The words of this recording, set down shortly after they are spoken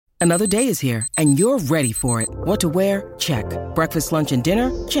Another day is here, and you're ready for it. What to wear? Check. Breakfast, lunch, and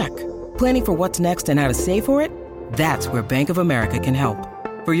dinner? Check. Planning for what's next and how to save for it? That's where Bank of America can help.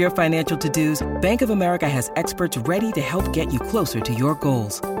 For your financial to-dos, Bank of America has experts ready to help get you closer to your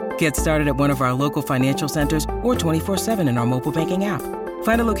goals. Get started at one of our local financial centers or 24/7 in our mobile banking app.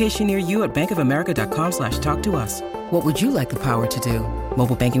 Find a location near you at bankofamerica.com/talktous. What would you like the power to do?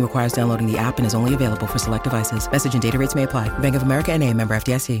 Mobile banking requires downloading the app and is only available for select devices. Message and data rates may apply. Bank of America N.A., member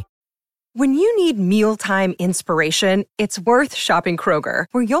FDIC. When you need mealtime inspiration, it's worth shopping Kroger,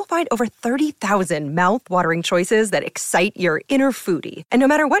 where you'll find over 30,000 mouth-watering choices that excite your inner foodie. And no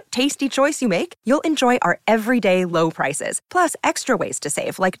matter what tasty choice you make, you'll enjoy our everyday low prices, plus extra ways to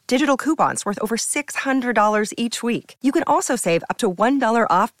save, like digital coupons worth over $600 each week. You can also save up to $1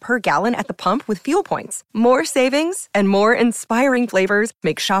 off per gallon at the pump with fuel points. More savings and more inspiring flavors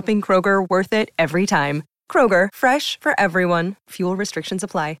make shopping Kroger worth it every time. Kroger, fresh for everyone. Fuel restrictions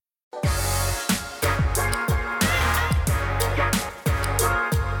apply.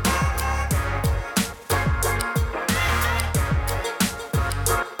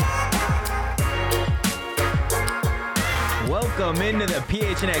 Welcome into the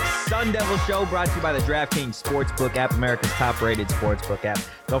PHNX Sun Devil Show, brought to you by the DraftKings Sportsbook app, America's top-rated sportsbook app.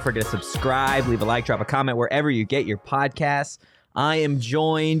 Don't forget to subscribe, leave a like, drop a comment wherever you get your podcasts. I am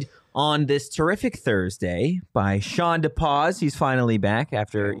joined on this terrific Thursday by Sean DePaz. He's finally back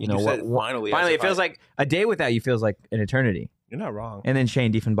after, finally. It feels like a day without you feels like an eternity. You're not wrong. And then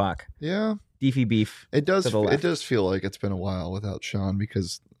Shane Diefenbach. Yeah. Deefy Beef. It does feel like it's been a while without Sean,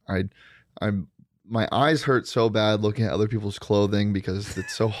 because my eyes hurt so bad looking at other people's clothing because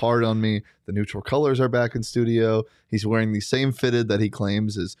it's so hard on me. The neutral colors are back in studio. He's wearing the same fitted that he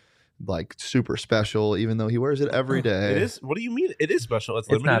claims is like super special, even though he wears it every day. It is. What do you mean? It is special. It's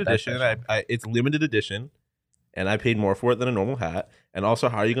limited edition. It's limited edition, and I paid more for it than a normal hat. And also,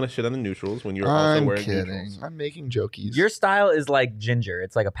 how are you going to shit on the neutrals when you're also wearing neutrals? I'm making jokies. Your style is like ginger.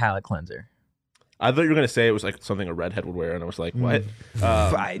 It's like a palate cleanser. I thought you were going to say it was like something a redhead would wear, and I was like, what?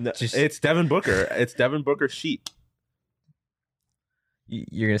 It's Devin Booker. It's Devin Booker chic.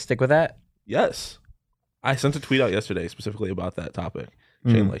 You're going to stick with that? Yes. I sent a tweet out yesterday specifically about that topic.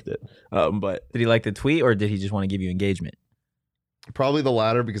 Shane liked it. But did he like the tweet, or did he just want to give you engagement? Probably the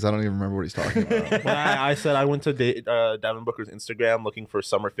latter, because I don't even remember what he's talking about. I said I went to Devin Booker's Instagram looking for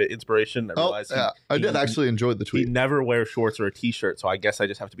summer fit inspiration. I realized I did actually enjoy the tweet. He never wears shorts or a t-shirt, so I guess I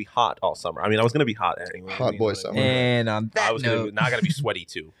just have to be hot all summer. I mean, I was going to be hot anyway. Hot boy summer. And on that note, now I got to be sweaty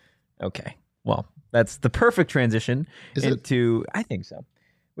too. Okay. Well, that's the perfect transition I think so.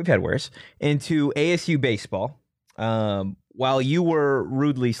 We've had worse. Into ASU baseball. While you were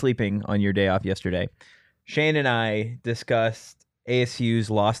rudely sleeping on your day off yesterday, Shane and I discussed ASU's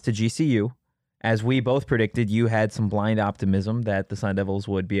loss to GCU. As we both predicted, you had some blind optimism that the Sun Devils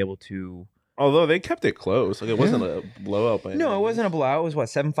would be able to... Although they kept it close. Like, it wasn't a blowout. No, it wasn't a blowout. It was, what,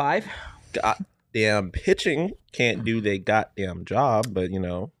 7-5? Goddamn pitching can't do their goddamn job, but,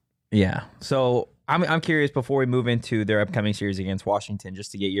 Yeah. So I'm curious, before we move into their upcoming series against Washington,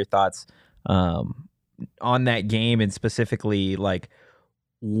 just to get your thoughts on that game, and specifically, like,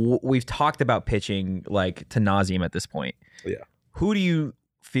 we've talked about pitching like to nauseum at this point. Yeah. Who do you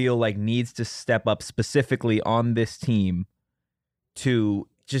feel like needs to step up specifically on this team to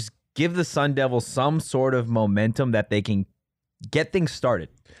just give the Sun Devils some sort of momentum that they can get things started?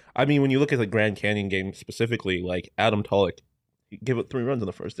 I mean, when you look at the Grand Canyon game specifically, like Adam Tulloch, he gave up 3 runs in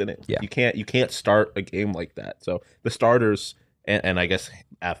the first inning. Yeah. You can't start a game like that. So the starters, and I guess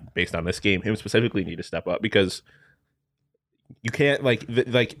based on this game, him specifically need to step up, because you can't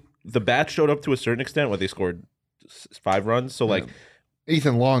the bats showed up to a certain extent where they scored 5 runs. So like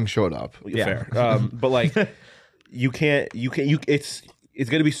Ethan Long showed up. Yeah. Fair. But like you can't it's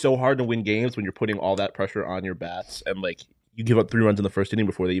going to be so hard to win games when you're putting all that pressure on your bats, and like you give up 3 runs in the first inning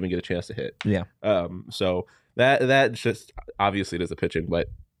before they even get a chance to hit. Yeah. So that just obviously does the pitching, but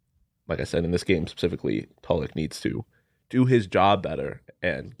like I said, in this game specifically, Tulloch needs to do his job better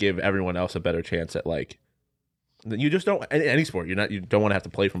and give everyone else a better chance at, like, you just don't, in any sport, you don't want to have to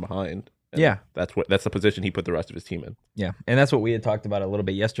play from behind. And yeah. That's the position he put the rest of his team in. Yeah. And that's what we had talked about a little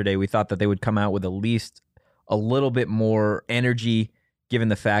bit yesterday. We thought that they would come out with at least a little bit more energy, given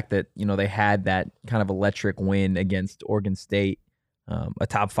the fact that, they had that kind of electric win against Oregon State, a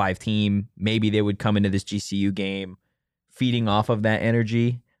top 5 team. Maybe they would come into this GCU game feeding off of that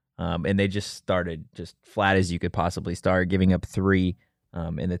energy. And they just started just flat as you could possibly start, giving up 3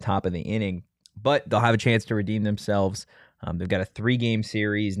 in the top of the inning. But they'll have a chance to redeem themselves. They've got a 3-game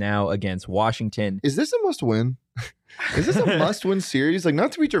series now against Washington. Is this a must-win? Is this a must-win series? Like,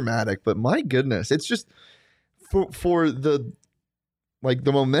 not to be dramatic, but my goodness, it's just for the like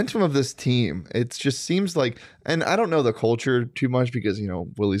the momentum of this team, it just seems like, and I don't know the culture too much because, you know,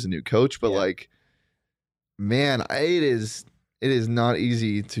 Willie's a new coach, but like, man, it is not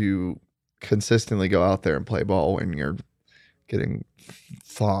easy to consistently go out there and play ball when you're getting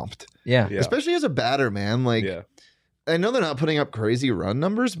thumped. Yeah. Especially as a batter, man. Like, I know they're not putting up crazy run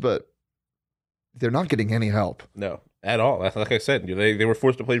numbers, but they're not getting any help. No, at all. Like I said, they were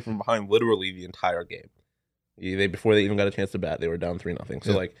forced to play from behind literally the entire game. Before they even got a chance to bat, they were down 3-0.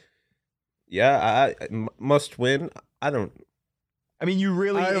 So I must win. I mean, you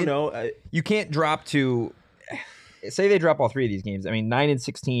really, I don't know. You can't drop to, say they drop all 3 of these games. I mean,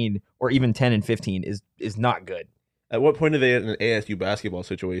 9-16 or even 10-15 is not good. At what point are they in an ASU basketball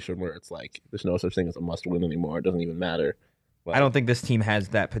situation where it's like there's no such thing as a must win anymore? It doesn't even matter. Like, I don't think this team has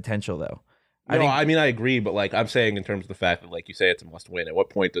that potential though. I mean, I agree, but like I'm saying in terms of the fact that like you say it's a must win. At what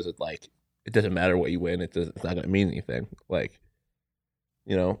point does it like it doesn't matter what you win? It's not going to mean anything. Like,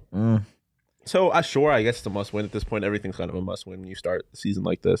 you know. So I guess it's a must win at this point. Everything's kind of a must win when you start the season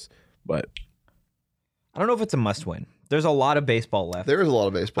like this. But I don't know if it's a must win. There's a lot of baseball left. There is a lot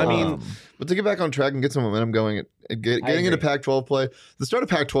of baseball. I mean, but to get back on track and get some momentum going, getting into Pac-12 play, the start of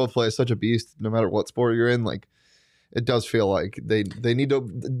Pac-12 play is such a beast. No matter what sport you're in, like it does feel like they need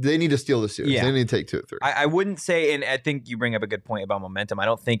to steal the series. Yeah. They need to take 2 or 3. I wouldn't say, and I think you bring up a good point about momentum. I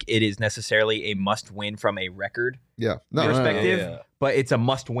don't think it is necessarily a must win from a record perspective, but it's a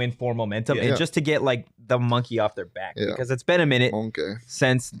must win for momentum and just to get like the monkey off their back because it's been a minute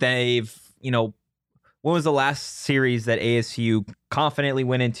since they've, you know, when was the last series that ASU confidently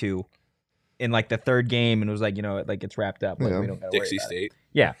went into in like the 3rd game and was like, you know, like it's wrapped up. Like, we don't gotta Dixie worry about State. it.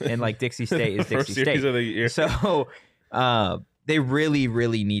 Yeah, and like Dixie State is Dixie State. Series of the year. So they really,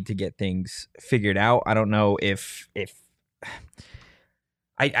 really need to get things figured out. I don't know if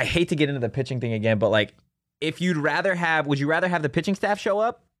I hate to get into the pitching thing again, but like would you rather have the pitching staff show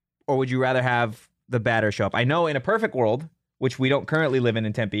up or would you rather have the batter show up? I know in a perfect world, which we don't currently live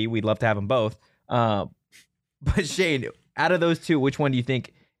in Tempe, we'd love to have them both. But Shane, out of those 2, which one do you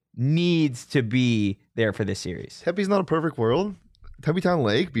think needs to be there for this series? Tempe's not a perfect world. Tempe Town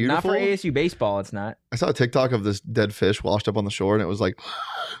Lake, beautiful. Not for ASU baseball, it's not. I saw a TikTok of this dead fish washed up on the shore, and it was like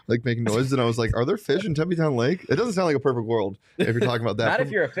making noises. And I was like, "Are there fish in Tempe Town Lake?" It doesn't sound like a perfect world if you're talking about that. Not if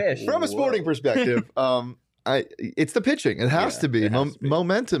you're a fish. From a sporting perspective, it's the pitching. It has to be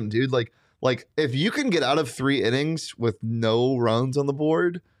momentum, dude. Like if you can get out of 3 innings with no runs on the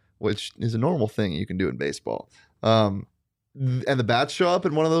board, which is a normal thing you can do in baseball, and the bats show up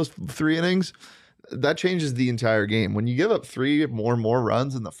in one of those 3 innings. That changes the entire game. When you give up 3 more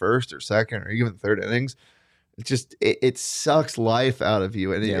runs in the 1st or 2nd or even 3rd innings, it just it sucks life out of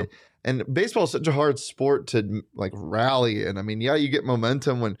you. And baseball is such a hard sport to like rally in. I mean, you get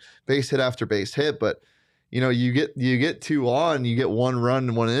momentum when base hit after base hit, but you know you get 2 on, you get 1 run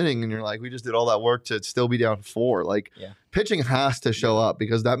in 1 inning, and you're like, we just did all that work to still be down 4. Like pitching has to show up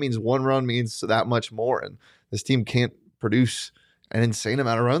because that means 1 run means that much more, and this team can't produce an insane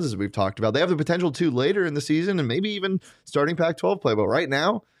amount of runs as we've talked about. They have the potential to later in the season and maybe even starting Pac-12 play, but right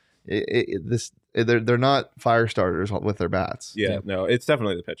now, they're not fire starters with their bats. No, it's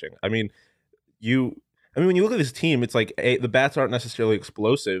definitely the pitching. I mean, when you look at this team, it's like the bats aren't necessarily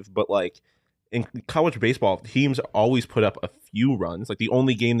explosive, but like in college baseball, teams always put up a few runs. Like the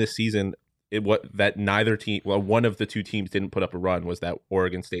only game this season one of the 2 teams didn't put up a run was that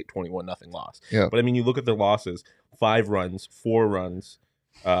Oregon State 21-0 loss. Yeah. But I mean, you look at their losses: 5 runs, 4 runs.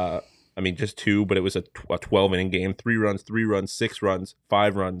 I mean, just 2, but it was a 12-inning game. 3 runs, 6 runs,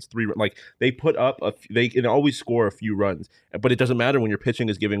 5 runs, 3 runs. Like they put up they can always score a few runs, but it doesn't matter when your pitching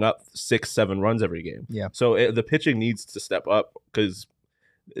is giving up 6-7 runs every game. Yeah. So the pitching needs to step up because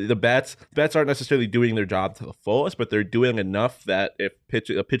the bats aren't necessarily doing their job to the fullest, but they're doing enough that if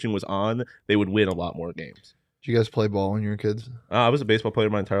pitching was on, they would win a lot more games. Did you guys play ball when you were kids? I was a baseball player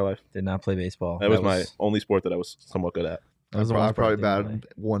my entire life. Did not play baseball. That was my only sport that I was somewhat good at. I probably batted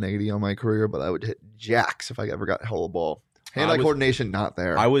 180 on my career, but I would hit jacks if I ever got held a ball. Hand-eye coordination, not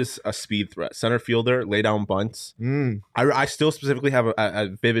there. I was a speed threat. Center fielder, lay down bunts. I still specifically have a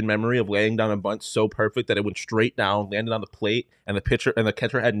vivid memory of laying down a bunt so perfect that it went straight down, landed on the plate, and the pitcher and the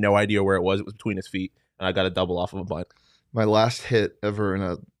catcher had no idea where it was. It was between his feet, and I got a double off of a bunt. My last hit ever in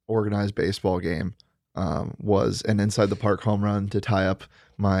an organized baseball game was an inside the park home run to tie up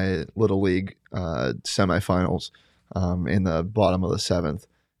my little league semifinals in the bottom of the 7th.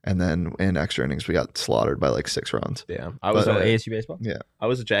 And then in extra innings, we got slaughtered by like 6 runs. Damn. I was But, So a, ASU baseball. Yeah. I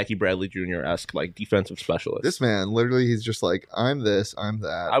was a Jackie Bradley Jr.-esque like defensive specialist. This man, literally, he's just like, I'm this, I'm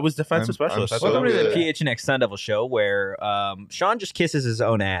that. I was defensive I'm specialist. That's so what I Welcome to was the good at. PHNX Sun Devil show, where Sean just kisses his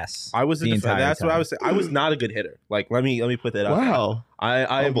own ass. I was the entire that's what I time. was saying. I was not a good hitter. Like let me put that out. Wow. I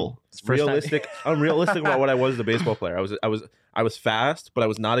am Humble. First time- realistic. I'm realistic about what I was as a baseball player. I was fast, but I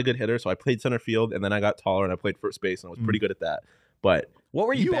was not a good hitter. So I played center field, and then I got taller and I played first base, and I was pretty good at that. But What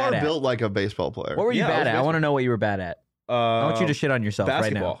were you, You bad are at? built like a baseball player. What were you Yeah, I bad was at? I want to know what you were bad at. I want you to shit on yourself right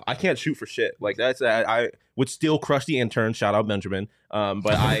basketball. now. I can't shoot for shit. Like that's I would still crush the intern. Shout out Benjamin.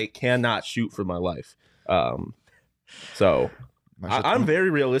 But I cannot shoot for my life. So I'm very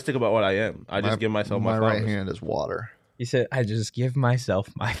realistic about what I am. I just give myself my right flowers. hand is water. He said, "I just give myself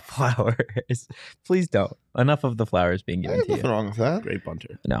my flowers." Please don't. Enough of the flowers being given There's to nothing you. wrong with that. Great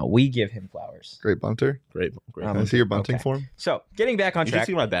bunter. No, we give him flowers. Great bunter. Great. Um, Can I see your bunting okay. for him? So, getting back on You should track.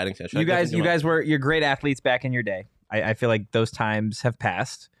 see my batting stance. You guys were you're great athletes back in your day. I feel like those times have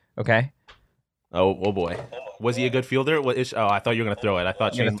passed. Okay, Oh boy. Was he a good fielder? What is? Oh, I thought you were gonna throw it. I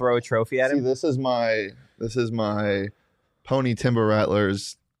thought you're gonna Shane. throw a trophy at See, him. this is my Pony Timber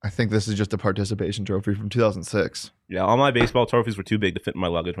Rattlers. I think this is just a participation trophy from 2006. Yeah, all my baseball trophies were too big to fit in my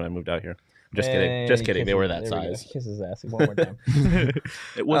luggage when I moved out here. Just kidding. Just kidding. They were that There we go. size. Kiss his ass one more time.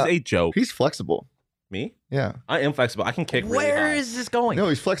 It was a joke. He's flexible. Me? Yeah. I am flexible. I can kick really Where high. is this going? No,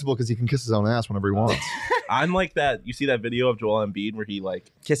 he's flexible because he can kiss his own ass whenever he wants. I'm like that. You see that video of Joel Embiid where he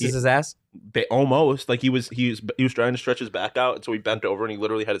like Kisses his ass. almost like he was trying to stretch his back out, and so he bent over and he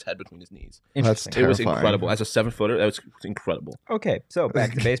literally had his head between his knees. That's Interesting. It was Terrifying. incredible. As a 7-footer, that was incredible. Okay, so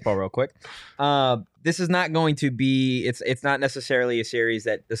back to baseball real quick. This is not going to be. It's not necessarily a series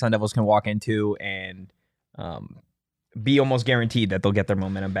that the Sun Devils can walk into and be almost guaranteed that they'll get their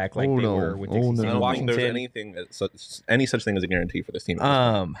momentum back like Oh, they no. were with Oh, Dixie no. St. I don't think Washington. there's any such thing as a guarantee for this team.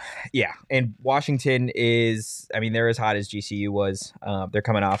 Yeah, and Washington is. I mean, they're as hot as GCU was. They're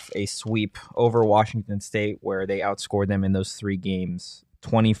coming off a sweep over Washington State, where they outscored them in those 3 games,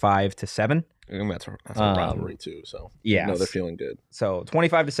 25-7. And that's a rivalry too. So yeah. no, they're feeling good. So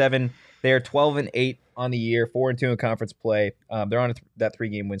 25-7. They are 12-8 on the year, 4-2 in conference play. They're on that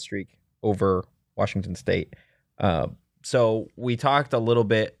 3-game win streak over Washington State. So we talked a little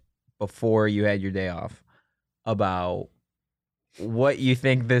bit before you had your day off about what you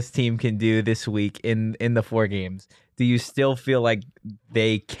think this team can do this week in the 4 games. Do you still feel like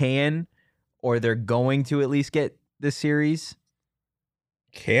they can, or they're going to at least get this series?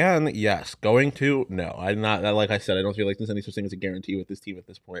 Yes. Going to? No. I'm not. Like I said, I don't feel like there's any such thing as a guarantee with this team at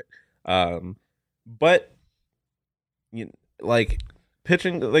this point. But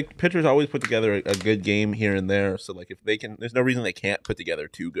pitchers always put together a good game here and there. So like if they can, there's no reason they can't put together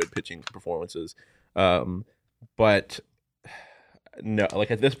 2 good pitching performances. But no,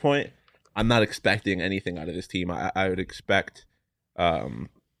 like at this point, I'm not expecting anything out of this team. I would expect. The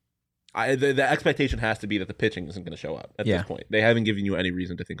expectation has to be that the pitching isn't going to show up at this point. They haven't given you any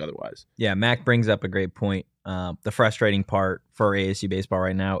reason to think otherwise. Yeah, Mac brings up a great point. The frustrating part for ASU baseball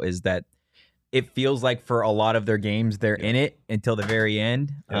right now is that it feels like for a lot of their games, they're in it until the very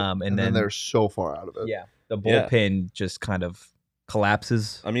end. Yep. And then they're so far out of it. yeah, the bullpen just kind of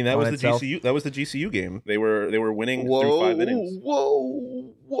collapses. I mean, that on was the itself. GCU. That was the GCU game. They were winning through 5 innings.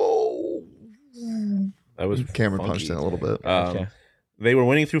 Whoa. That was Cameron funky. punched in a little bit. Okay. They were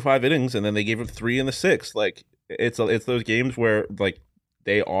winning through 5 innings, and then they gave up 3 in the 6th. Like it's those games where like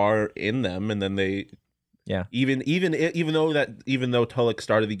they are in them, and then they even though Tulloch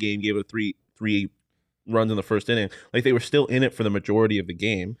started the game, gave it 3 runs in the first inning, like they were still in it for the majority of the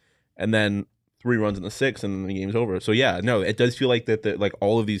game, and then 3 runs in the 6th, and then the game's over. So yeah, no, it does feel like that like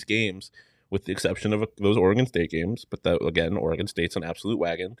all of these games, with the exception of those Oregon State games, but again, Oregon State's an absolute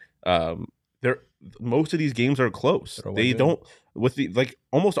wagon. Most of these games are close. They don't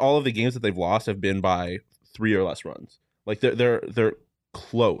almost all of the games that they've lost have been by 3 or less runs. Like they're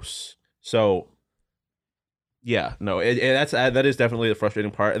close. So yeah, no, that is definitely the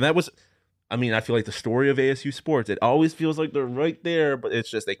frustrating part, and that was. I mean, I feel like the story of ASU sports, it always feels like they're right there, but it's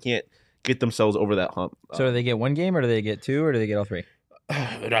just they can't get themselves over that hump. So do they get 1 game, or do they get 2, or do they get all 3?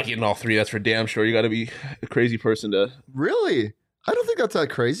 They're not getting all 3. That's for damn sure. You got to be a crazy person to. Really? I don't think that's that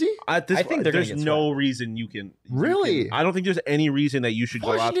crazy. I think they're gonna there's get no reason you can. Really? I don't think there's any reason that you should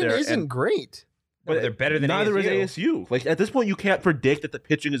go out Washington there. isn't great. But they're better than neither ASU. is ASU. Like at this point, you can't predict that the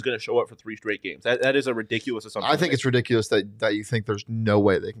pitching is going to show up for 3 straight games. That is a ridiculous assumption. I think it's ridiculous that you think there's no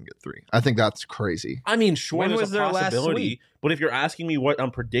way they can get 3. I think that's crazy. I mean, sure, When there's was a their last possibility, sweep? but if you're asking me what I'm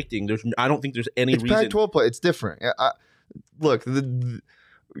predicting, I don't think there's any It's reason. Pac-12 play. It's different. Look,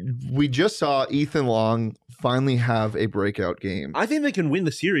 we just saw Ethan Long finally have a breakout game. I think they can win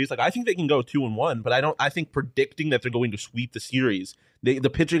the series. Like, I think they can go 2-1, but I think predicting that they're going to sweep the series, the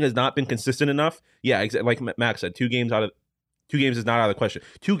pitching has not been consistent enough. Yeah, like Max said, 2 games is not out of the question.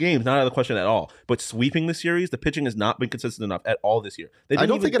 2 games, not out of the question at all. But sweeping the series, the pitching has not been consistent enough at all this year. I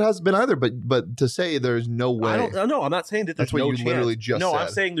don't think it has been either, but to say there's no way. I'm not saying that there's That's what no you chance. literally just No, said. I'm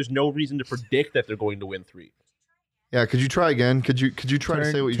saying there's no reason to predict that they're going to win 3. Yeah, could you try again? Could you try to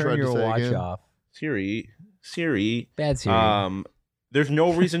say what you tried to say again? Off. Siri. Bad Siri. There's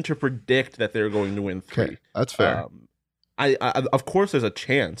no reason to predict that they're going to win 3. Okay, that's fair. I of course there's a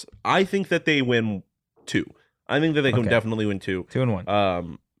chance. I think that they win 2. I think that they can definitely win 2.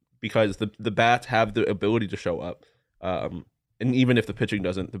 2-1. Because the bats have the ability to show up. And even if the pitching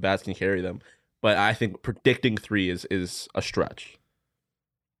doesn't, the bats can carry them. But I think predicting 3 is a stretch.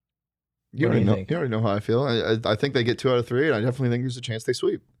 You What do already you know. think? You already know how I feel. I think they get 2 out of 3, and I definitely think there's a chance they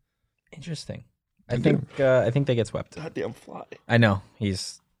sweep. Interesting. I I think they get swept. Goddamn fly. I know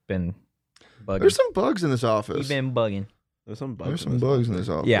he's been bugging. There's some bugs in this office. He's been bugging. There's some bugs. There's some bugs in this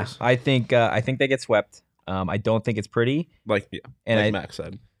office. Yeah, I think they get swept. I don't think it's pretty. Like And Max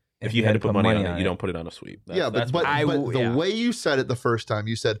said. If you had to put money on it, you don't put it on a sweep. Yeah, but the way you said it the first time,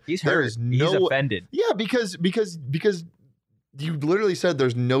 you said He's there hurt. is no. He's offended. Yeah, because you literally said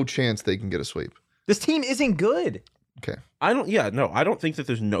there's no chance they can get a sweep. This team isn't good. Okay, I don't think that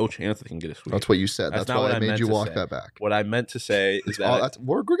there's no chance they can get a sweep. that's what you said. That's That's not why what I I made meant you to walk say. that back. What I meant to say is Oh, that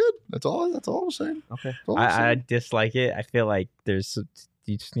we're good. That's all I'm saying. okay. That's all I'm I saying. dislike it. I feel like you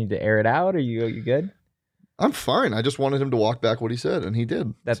just need to air it out. Are you good? I'm fine. I just wanted him to walk back what he said, and he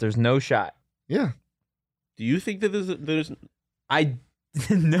did. That there's no shot. Yeah. Do you think that there's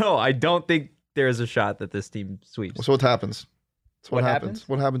No, I don't think there's a shot that this team sweeps. So what happens? What happens?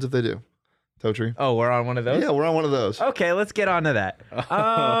 What happens if they do? Totri. Oh, we're on one of those? Yeah, we're on one of those. Okay, let's get on to that.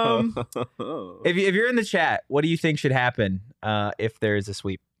 If you're in the chat, what do you think should happen if there is a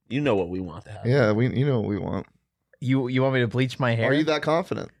sweep? you know what we want to happen. Yeah, you know what we want. You want me to bleach my hair? Are you that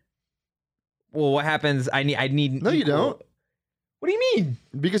confident? Well, what happens? I need. No, you equal- don't. What do you mean?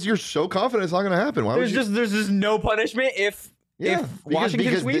 Because you're so confident it's not going to happen. Why would you? There's just no punishment if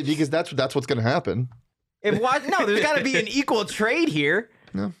Washington sweeps? because that's what's going to happen. No, there's got to be an equal trade here.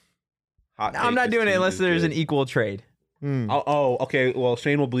 No. Hot I'm take, not this doing it team unless is there's good. an equal trade. Hmm. Oh, okay. Well,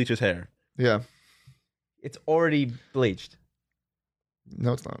 Shane will bleach his hair. Yeah. It's already bleached.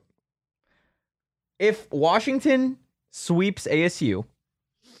 No, it's not. If Washington sweeps ASU,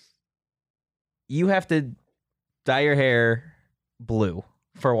 you have to dye your hair blue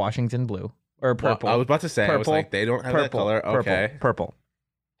for Washington blue or purple. Well, I was about to say, I was Purple. like, they don't have that color. Okay. Purple.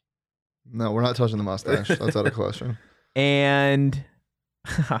 No, we're not touching the mustache. That's out of question. And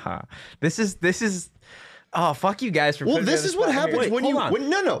this is oh, fuck you guys for Well, putting me this on the is what spot happens here. when hold you on. when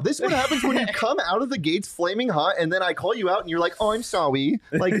no. This is what happens when you come out of the gates flaming hot, and then I call you out, and you're like, "Oh, I'm sorry."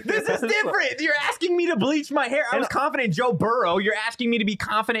 Like This is different. You're asking me to bleach my hair. I was confident in Joe Burrow. You're asking me to be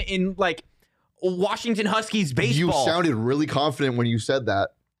confident in like Washington Huskies baseball. you sounded really confident when you said that.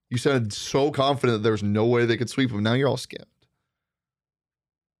 You sounded so confident that there was no way they could sweep them. Now you're all scared.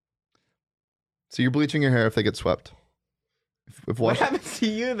 So you're bleaching your hair if they get swept. If What Washington, happens to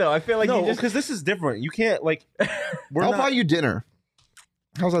you though? I feel like No, you just because this is different. You can't like. We're I'll not. buy you dinner.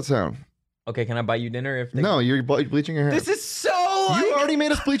 How's that sound? okay. Can I buy you dinner if they... No, you're bleaching your hair. This is so. Like, You already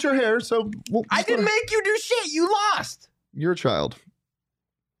made us bleach our hair, so I didn't make you do shit. You lost. You're a child.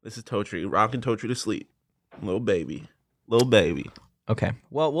 This is Totri rocking Totri to sleep, little baby. Okay.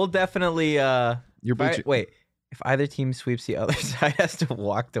 Well, we'll definitely. You're bleaching. Wait. If either team sweeps, the other side has to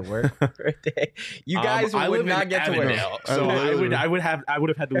walk to work for a day. You guys I would live not in get to work. Avondale, so I would have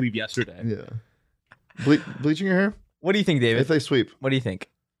had to leave yesterday. Yeah. Bleaching your hair What do you think, David? if they sweep. What do you think?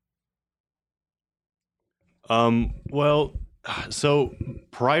 Well, so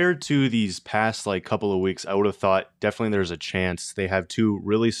prior to these past like couple of weeks, I would have thought definitely there's a chance. They have 2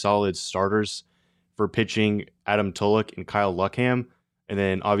 really solid starters for pitching, Adam Tulloch and Kyle Luckham. And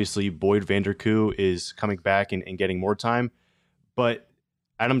then obviously Boyd Vanderkoo is coming back and getting more time. But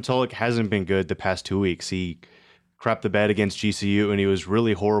Adam Tulloch hasn't been good the past 2 weeks. He crapped the bed against GCU and he was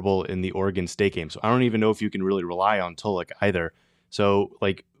really horrible in the Oregon State game. So I don't even know if you can really rely on Tulloch either. So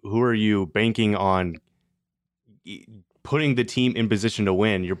like, who are you banking on putting the team in position to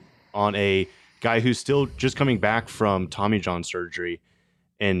win? You're on a guy who's still just coming back from Tommy John surgery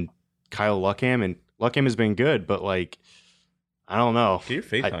and Kyle Luckham. And Luckham has been good, but like, I don't know. Get your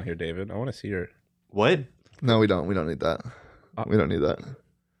face on here, David. I want to see your. What? No, we don't. We don't need that. We don't need that.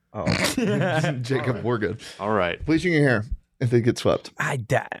 Oh, Jacob, we're good. All right. Bleaching your hair if they get swept. I'm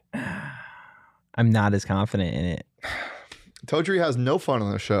not as confident in it. Totri has no fun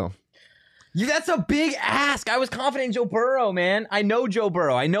on the show. That's a big ask. I was confident in Joe Burrow, man. I know Joe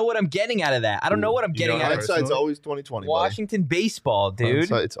Burrow. I know what I'm getting out of that. I don't know what I'm getting out of Hindsight's always 2020. Washington baseball,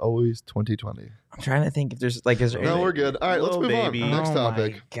 dude. It's always 2020. I'm trying to think if there's like, is there No, we're good. All right, let's move on. Next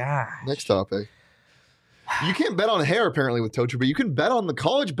topic. My gosh. Next topic. You can't bet on hair apparently with Totri, but you can bet on the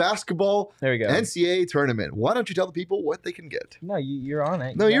college basketball There we go. NCAA tournament. Why don't you tell the people what they can get? No, you're on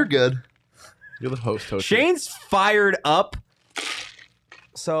it. No, you're good. You're the host, Totri. Shane's fired up.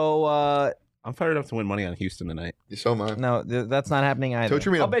 So, I'm fired up to win money on Houston tonight. So am I. no, that's not happening either.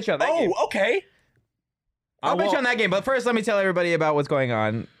 Totri, I'll bet you on that game. Okay. I'll bet you on that game. But first, let me tell everybody about what's going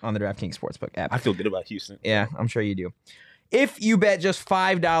on the DraftKings Sportsbook app. I feel good about Houston. Yeah, I'm sure you do. If you bet just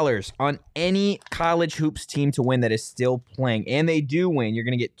 $5 on any college hoops team to win that is still playing, and they do win, you're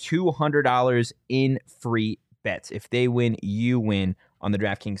going to get $200 in free bets. If they win, you win on the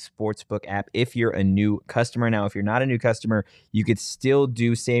DraftKings Sportsbook app if you're a new customer. Now, if you're not a new customer, you could still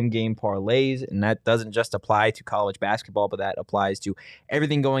do same-game parlays, and that doesn't just apply to college basketball, but that applies to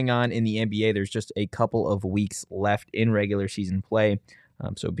everything going on in the NBA. There's just a couple of weeks left in regular season play.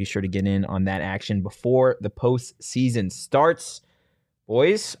 So be sure to get in on that action before the postseason starts.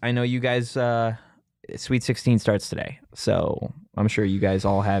 Boys, I know you guys, Sweet 16 starts today. So I'm sure you guys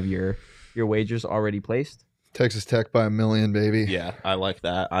all have your wagers already placed. Texas Tech by 1 million, baby. Yeah, I like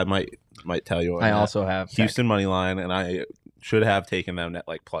that. I might tell you on I that. also have Houston money line, and I should have taken them at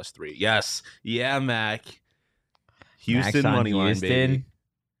like +3. Yes. Yeah, Mac. Houston Max on money line, Houston. baby.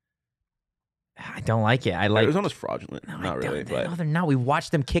 I don't like it. I like Arizona's fraudulent. No, Not really, but no, they're not. We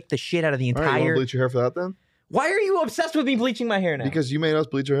watched them kick the shit out of the All right, you want entire. to bleach your hair for that then? Why are you obsessed with me bleaching my hair now? Because you made us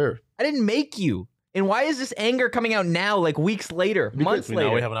bleach your hair. I didn't make you. And why is this anger coming out now, like weeks later, months now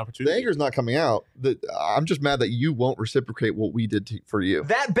later? we have an The opportunity. anger's not coming out. I'm just mad that you won't reciprocate what we did for you.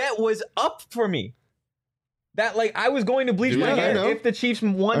 That bet was up for me. That like I was going to bleach Dude, my I hair know. if the Chiefs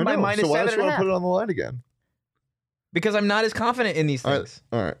won by minus so why 7.5. don't you want to put it on the line again? Because I'm not as confident in these things.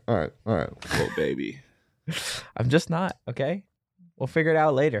 All right. Oh, baby. I'm just not, okay? We'll figure it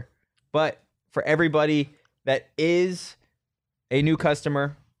out later. But for everybody that is a new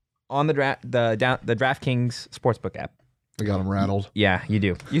customer on the DraftKings Sportsbook app. I got him rattled. Yeah, you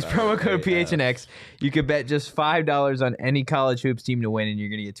do. Use promo code PHNX. You could bet just $5 on any college hoops team to win, and you're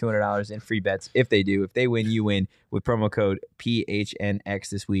going to get $200 in free bets if they do. If they win, you win with promo code PHNX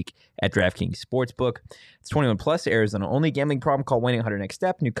this week at DraftKings Sportsbook. It's 21 plus, Arizona only. Gambling problem? Call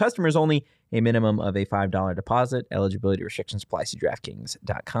 1-800-NEXT-STEP. New customers only. A minimum of a $5 deposit. Eligibility restrictions apply. See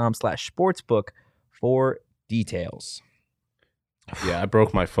DraftKings.com/sportsbook for details. Yeah, I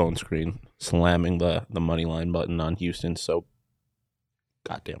broke my phone screen slamming the money line button on Houston so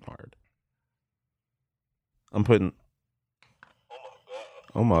goddamn hard. I'm putting.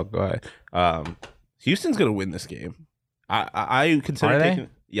 Oh my god. Houston's gonna win this game. I consider Are they? taking.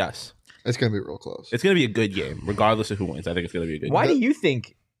 Yes, It's going to be real close. it's gonna be a good game, regardless of who wins. I think it's gonna be a good. Why game. do you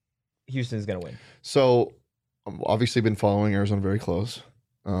think Houston's going to win? So, I've obviously been following Arizona very close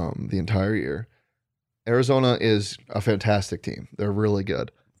the entire year. Arizona is a fantastic team. They're really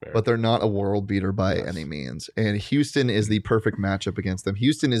good, Fair. but they're not a world beater by any means. And Houston is the perfect matchup against them.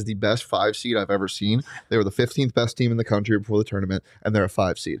 Houston is the best 5 seed I've ever seen. They were the 15th best team in the country before the tournament, and they're a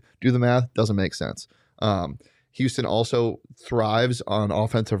 5 seed. Do the math, doesn't make sense. Houston also thrives on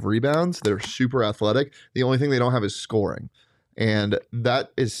offensive rebounds. They're super athletic. The only thing they don't have is scoring. And that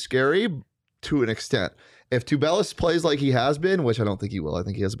is scary to an extent. If Tubelis plays like he has been, which I don't think he will, I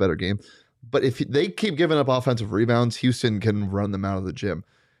think he has a better game. But if they keep giving up offensive rebounds, Houston can run them out of the gym.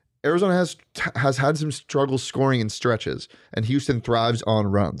 Arizona has had some struggles scoring in stretches, and Houston thrives on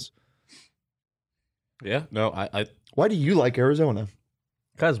runs. Yeah, no, I Why do you like Arizona?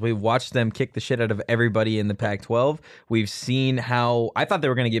 Because we watched them kick the shit out of everybody in the Pac-12. We've seen how I thought they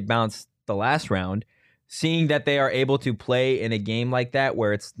were going to get bounced the last round. Seeing that they are able to play in a game like that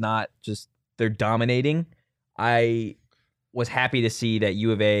where it's not just they're dominating, I was happy to see that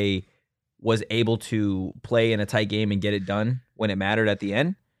U of A was able to play in a tight game and get it done when it mattered at the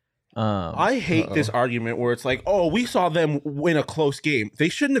end. I hate this argument where it's like, oh, we saw them win a close game. They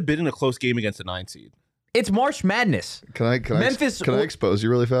shouldn't have been in a close game against a 9 seed. It's March Madness. Can I expose you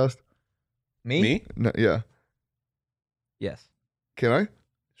really fast? Me? No, yeah. Yes. Can I?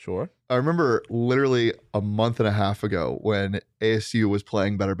 Sure. I remember literally a month and a half ago when ASU was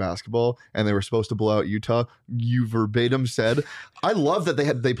playing better basketball and they were supposed to blow out Utah. You verbatim said, "I love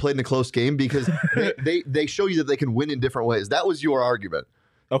that they played in a close game because they show you that they can win in different ways." That was your argument.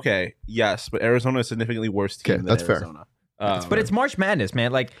 Okay, yes, but Arizona is a significantly worse team than that's fair. Arizona. But it's March Madness,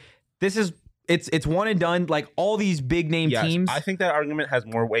 man. Like this is it's one and done. Like all these big name yes, teams. I think that argument has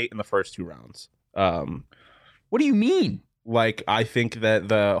more weight in the first 2 rounds. What do you mean? Like, I think that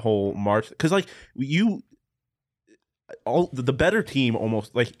the whole March, because like the better team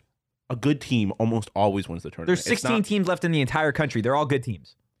almost, like a good team almost always wins the tournament. There's 16 teams left in the entire country. They're all good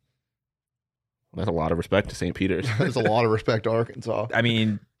teams. That's a lot of respect to St. Peter's. There's a lot of respect to Arkansas. I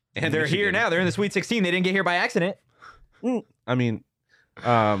mean, And they're Michigan. here now. They're in the Sweet 16. They didn't get here by accident. I mean,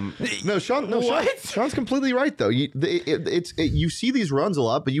 No, Sean's completely right though. You see these runs a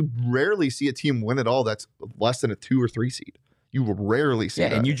lot, but you rarely see a team win it all that's less than a 2 or 3 seed. You rarely see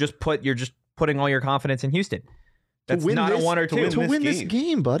that. And you're just putting all your confidence in Houston. That's win not this- a 1 or to 2. to win this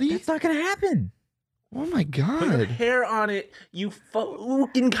game, buddy. That's not going to happen. Oh my put your god. hair on it, you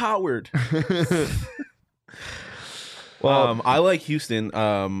fucking coward. Well, I like Houston.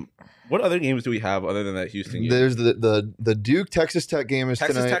 What other games do we have other than that Houston game? There's the Duke Texas Tech game is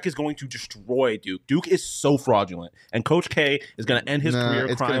Texas tonight. Tech is going to destroy Duke. Duke is so fraudulent, and Coach K is going to end his career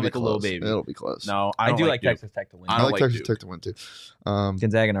it's gonna crying be like a little close. baby. It'll be close. No, I don't do like Duke. Texas Tech to win. I I don't like like Texas Duke. Tech to win too.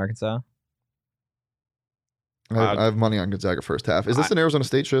 Gonzaga and Arkansas. I have money on Gonzaga first half. Is this an Arizona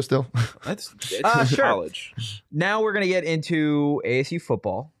State show still? It's Sure. college. Now we're going to get into ASU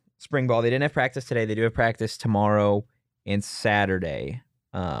football, spring ball. They didn't have practice today. They do have practice tomorrow and Saturday.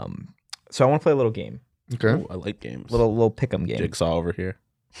 So I want to play a little game, Okay. Ooh, I like games. little pick'em game. Jigsaw over here.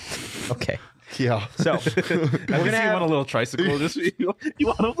 Okay. Yeah. So I we're can gonna see you have on a little tricycle. Just you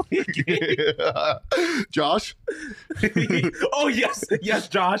want to play a game? Josh. Oh yes,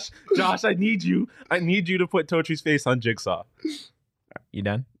 Josh. I need you to put Tochi's face on Jigsaw. you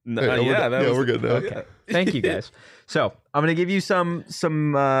done? No, Hey, we're good now. Okay. Thank you guys. So I'm going to give you some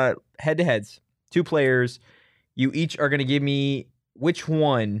head-to-heads. 2 players. You each are going to give me which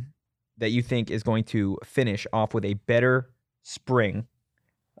one that you think is going to finish off with a better spring.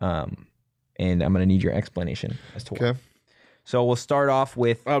 And I'm going to need your explanation as to why. Okay. So we'll start off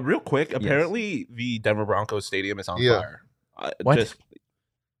with Real quick, apparently the Denver Broncos stadium is on Yeah. fire. What?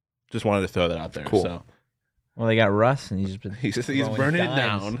 Just wanted to throw that out there. Cool. So well, they got Russ, and he's been he's throwing burning it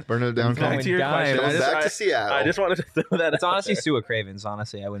dimes. down. Burn it down. Throwing Back to your question. dimes. Going back to Seattle. I just wanted to throw that. It's out honestly there. Stuart Cravens.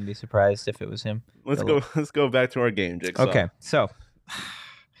 Honestly, I wouldn't be surprised if it was him. Let's go back to our game, Jigsaw. Okay, so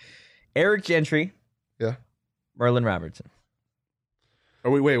Eric Gentry, Yeah. Merlin Robertson. Are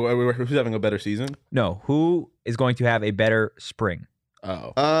we wait, who's having a better season? No, who is going to have a better spring?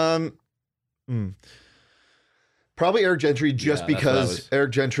 Oh. Probably Eric Gentry, just Yeah, that's what I because was-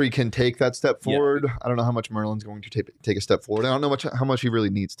 Eric Gentry can take that step forward. I don't know how much Merlin's going to take a step forward. I don't know how much he really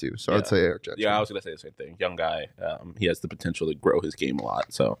needs to. So Yeah. I'd say Eric Gentry. Yeah, I was gonna say the same thing. Young guy. He has the potential to grow his game a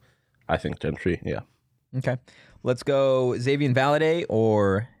lot. So I think Gentry, yeah. Okay, let's go Xavier Valade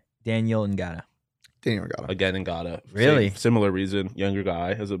or Daniel Ngata. Daniel got him. Again, Ngata. Really? Similar reason. Younger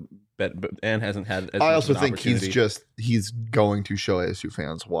guy has a bet and hasn't had as I much also of an think opportunity. he's going to show ASU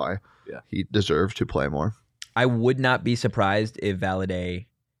fans why he deserves to play more. I would not be surprised if Valade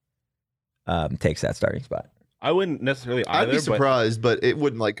takes that starting spot. I wouldn't necessarily either. I'd be surprised, but it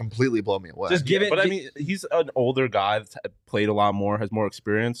wouldn't like completely blow me away. Just give it. But I mean, he's an older guy that's played a lot more, has more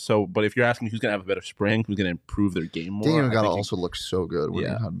experience. So, but if you're asking who's gonna have a better spring, who's gonna improve their game more, Daniel I Ngata think also looked so good when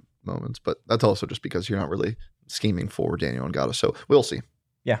Yeah. he had moments, but that's also just because you're not really scheming for Daniel Ngata. So we'll see.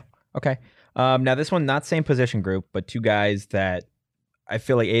 Okay. Now this one, not same position group, but 2 guys that I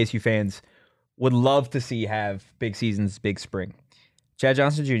feel like ASU fans would love to see have big seasons, big spring. Chad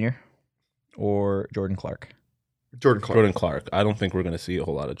Johnson Jr. or Jordan Clark. Jordan Clark. Jordan Clark. I don't think we're going to see a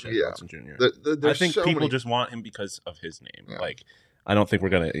whole lot of Jay Yeah. Johnson Jr. I There's think so people many- just want him because of his name. Yeah. Like, I don't think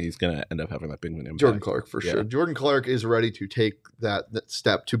he's gonna end up having that big of an impact. Jordan Clark for Yeah. sure. Jordan Clark is ready to take that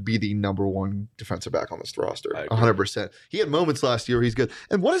step to be the number 1 defensive back on this roster. I agree. 100%. He had moments last year. He's good.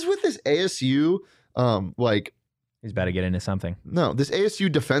 And what is with this ASU? He's about to get into something. No, this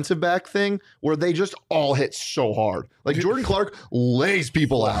ASU defensive back thing where they just all hit so hard. Like Jordan Clark lays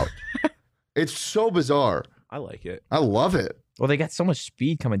people out. It's so bizarre. I like it. I love it. Well, they got so much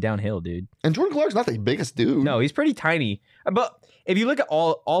speed coming downhill, dude. And Jordan Clark's not the biggest dude. No, he's pretty tiny. But if you look at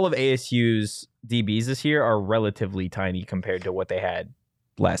all of ASU's DBs this year are relatively tiny compared to what they had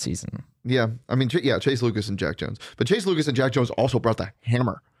last season. Yeah. I mean, Chase Lucas and Jack Jones. But Chase Lucas and Jack Jones also brought the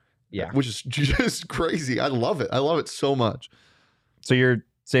hammer. Yeah. Which is just crazy. I love it. I love it so much. So you're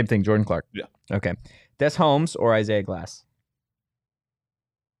same thing, Jordan Clark. Yeah. Okay. Des Holmes or Isaiah Glass?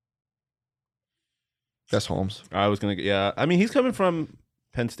 That's Holmes. I was gonna. Yeah. I mean, he's coming from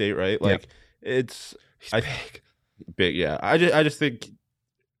Penn State, right? Like, it's He's I- big. big. Yeah. I just think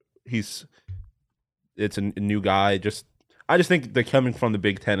it's a new guy. I just think they're coming from the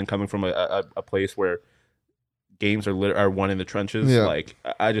Big Ten and coming from a place where games are won in the trenches. Yeah. Like,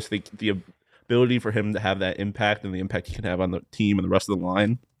 I just think the ability for him to have that impact and the impact he can have on the team and the rest of the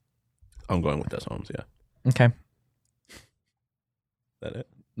line, I'm going with Des Holmes. Yeah. Okay. that it?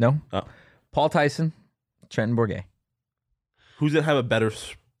 No. Oh. Paul Tyson, Trenton Bourguet. Who's gonna have a better?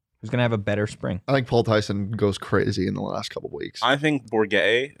 Who's going to have a better spring? I think Paul Tyson goes crazy in the last couple of weeks. I think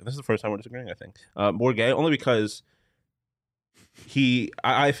Bourguet. This is the first time we're disagreeing. I think Bourguet only because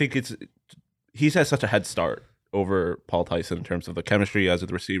I think he's had such a head start over Paul Tyson in terms of the chemistry as with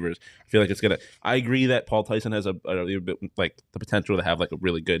the receivers. I feel like it's gonna. I agree that Paul Tyson has a little bit like the potential to have like a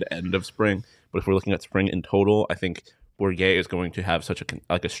really good end of spring. But if we're looking at spring in total, I think Bourguet is going to have such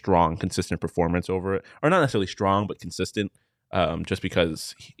a strong, consistent performance over it, or not necessarily strong, but consistent. Just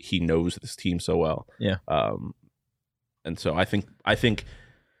because he knows this team so well. Yeah. And so I think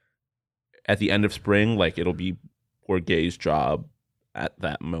at the end of spring, like it'll be Bourguet's job at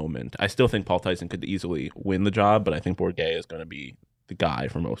that moment. I still think Paul Tyson could easily win the job, but I think Bourguet is going to be the guy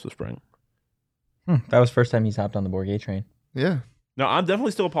for most of spring. That was the first time he's hopped on the Bourguet train. Yeah. No, I'm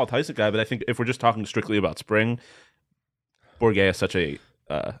definitely still a Paul Tyson guy, but I think if we're just talking strictly about spring, Bourguet has such a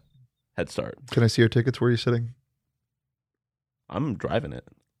head start. Can I see your tickets? Where are you sitting? I'm driving it.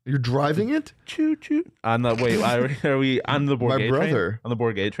 You're driving it? Choo choo. On the are we on the Bourguet My brother. train? On the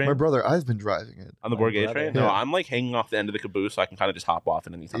Bourguet train? My brother, I've been driving it. On the My Bourguet brother. train? Yeah. No, I'm like hanging off the end of the caboose so I can kind of just hop off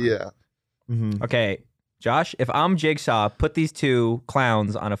at any time. Yeah. Mm-hmm. Okay, Josh, if I'm Jigsaw, put these two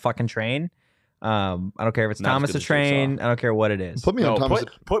clowns on a fucking train. I don't care if it's Not as Thomas good the as train. Jigsaw. I don't care what it is. Put me No, on Thomas.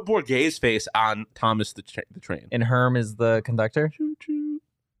 put Bourguet's face on Thomas the train. And Herm is the conductor. Choo choo.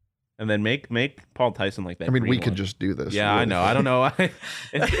 And then make Paul Tyson like that. I mean, we green could one. just do this. Yeah, really I know. I don't know. If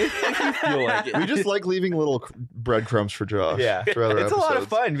you feel like it. We just like leaving little breadcrumbs for Josh. Yeah. throughout our It's a lot of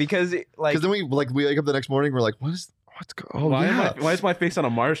episodes. fun because like Because then we wake up the next morning, we're like, what's going? Oh why, yeah. why is my face on a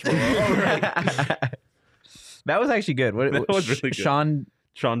marshmallow? Oh, right. that was actually good. That was really good. Sean.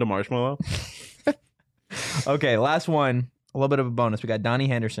 Sean the marshmallow. Okay, last one. A little bit of a bonus. We got Donnie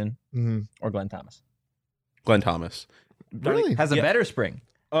Henderson Mhm. or Glenn Thomas. Glenn Thomas. Really? Has a Yeah. better spring.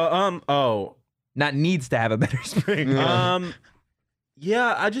 Oh. Not needs to have a better spring. Yeah.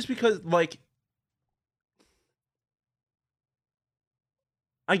 Yeah, I just because like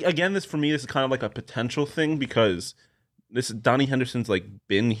again, this for me, this is kind of like a potential thing because Donnie Henderson's like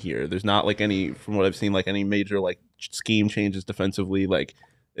been here. There's not like any, from what I've seen, like any major like scheme changes defensively. Like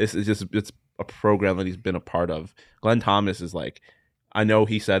it's a program that he's been a part of. Glenn Thomas is like, I know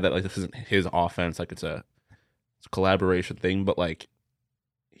he said that like this isn't his offense, like it's a collaboration thing, but like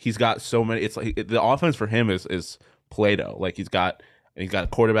he's got so many. It's like the offense for him is Play-Doh. Like he's got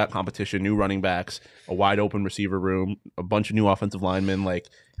quarterback competition, new running backs, a wide open receiver room, a bunch of new offensive linemen. Like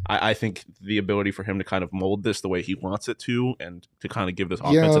I think the ability for him to kind of mold this the way he wants it to, and to kind of give this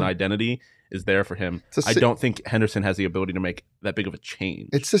offense an identity, is there for him. I don't think Henderson has the ability to make that big of a change.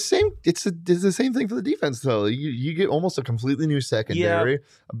 It's the same. It's the same thing for the defense, though. You get almost a completely new secondary,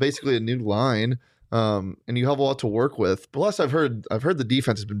 basically a new line, and you have a lot to work with. Plus, I've heard the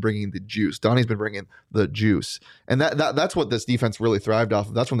defense has been bringing the juice. Donnie's been bringing the juice, and that's what this defense really thrived off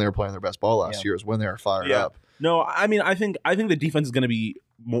of. That's when they were playing their best ball last year. Is when they were fired up. No, I mean, I think the defense is going to be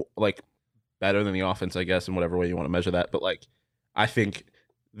more like better than the offense, I guess, in whatever way you want to measure that. But like, I think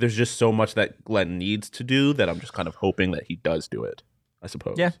there's just so much that Glenn needs to do that I'm just kind of hoping that he does do it, I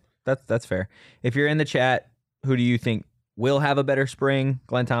suppose. Yeah, that's fair. If you're in the chat, who do you think will have a better spring?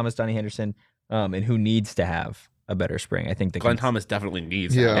 Glenn Thomas, Donnie Henderson, and who needs to have a better spring? I think Glenn Thomas definitely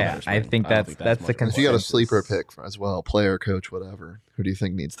needs. Yeah. to have a Yeah, better I spring. think don't that's the much If consensus. you got a sleeper pick as well, player, coach, whatever, who do you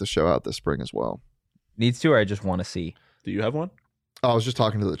think needs to show out this spring as well? Needs to, or I just want to see. Do you have one? Oh, I was just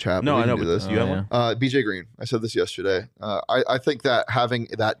talking to the chat. No, but we I know, can do but this. do you have one? BJ Green. I said this yesterday. I think that having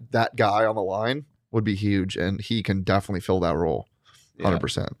that guy on the line would be huge, and he can definitely fill that role,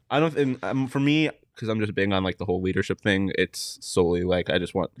 100%. I don't. And for me, because I'm just big on like the whole leadership thing. It's solely like I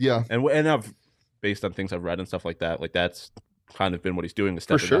just want, Yeah, and I've based on things I've read and stuff like that. Like that's kind of been what he's doing, is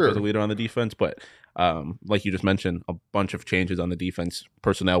stepping sure. up as a leader on the defense. But like you just mentioned, a bunch of changes on the defense,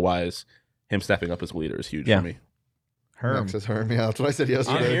 personnel wise. Him stepping up as a leader is huge Yeah. for me. Herm. Max says Herm. Yeah, that's what I said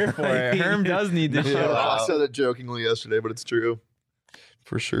yesterday. I'm here for it. Herm does need to show Yeah, I up. said it jokingly yesterday, but it's true.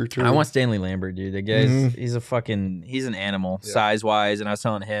 For sure, true. I want Stanley Lambert, dude. The guy's Mhm. he's an animal Yeah. size wise. And I was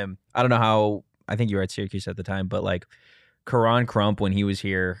telling him, I don't know how, I think you were at Syracuse at the time, but like Karan Crump, when he was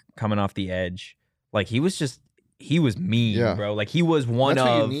here coming off the edge, like he was mean, Yeah. bro. Like he was one That's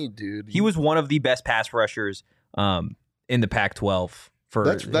what of, you need, dude. he was one of the best pass rushers in the Pac-12 for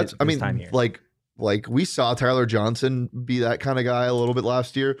That's his I mean, time here. like we saw Tyler Johnson be that kind of guy a little bit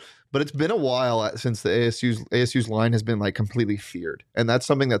last year, but it's been a while since the ASU's line has been like completely feared, and that's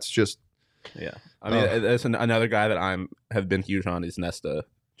something that's just Yeah, I mean, that's another guy that have been huge on is Nesta,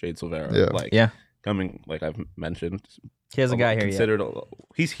 Jade Silvera. Yeah. Like Yeah. coming, like I've mentioned, he has a guy here. Yeah. considered.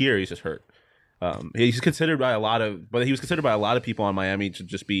 He's here. He's just hurt. He's considered by a lot of, but he was considered by a lot of people on Miami to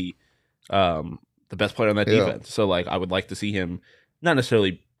just be the best player on that defense. So like, I would like to see him not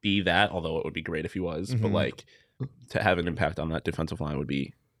necessarily be that, although it would be great if he was, but like to have an impact on that defensive line would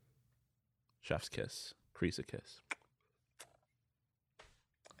be chef's kiss, Kriisa kiss.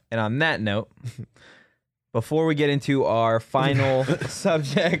 And on that note, before we get into our final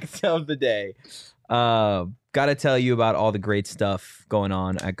subject of the day, got to tell you about all the great stuff going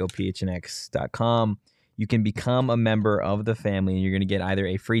on at gophnx.com. You can become a member of the family, and you're going to get either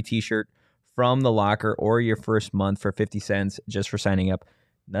a free t-shirt from the locker or your first month for 50 cents just for signing up.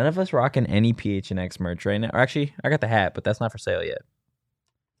 None of us rocking any PHNX merch right now. Or actually, I got the hat, but that's not for sale yet.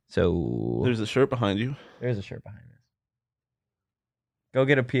 So There's a shirt behind you. there's a shirt behind us. Go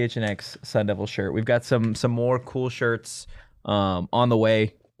get a PHNX Sun Devil shirt. We've got some more cool shirts on the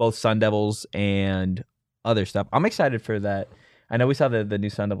way, both Sun Devils and other stuff. I'm excited for that. I know we saw the new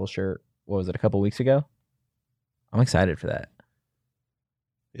Sun Devil shirt, what was it, a couple weeks ago? I'm excited for that.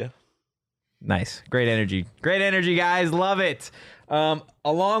 Yeah. Nice. Great energy. Great energy, guys. Love it.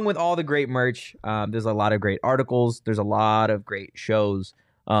 Along with all the great merch, there's a lot of great articles. There's a lot of great shows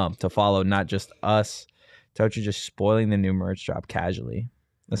to follow, not just us. Don't you just spoiling the new merch drop casually.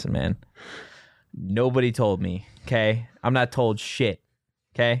 Listen, man. Nobody told me, okay? I'm not told shit,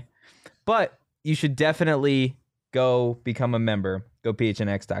 okay? But you should definitely go become a member. Go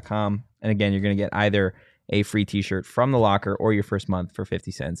phnx.com. And again, you're going to get either a free t-shirt from the locker or your first month for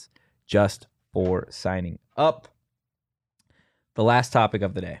 50 cents just for signing up. The last topic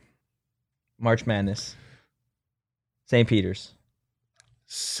of the day. March Madness. St. Peter's.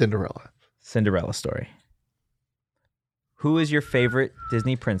 Cinderella story. Who is your favorite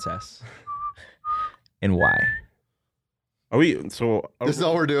Disney princess and why? Are we? So This is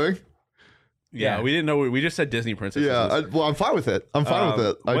all we're doing? yeah, Yeah. we didn't know. We just said Disney princess. Yeah. Well, I'm fine with it. I'm fine with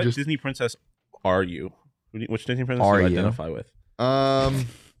it. What Disney princess are you? Which Disney princess Are do you you? identify with? I'm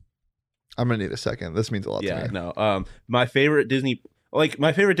gonna need a second. This means a lot Yeah, to me. no. My favorite Disney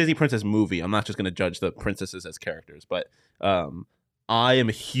princess movie. I'm not just gonna judge the princesses as characters, but I am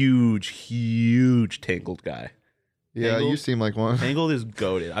a huge Tangled guy. Yeah, Tangled? you seem like one. Tangled is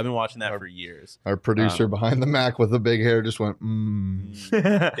goated. I've been watching that for years. Our producer behind the Mac with the big hair just went,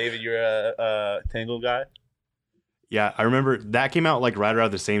 David, you're a Tangled guy? Yeah, I remember that came out like right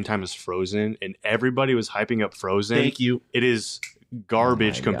around the same time as Frozen, and everybody was hyping up Frozen. Thank you. It is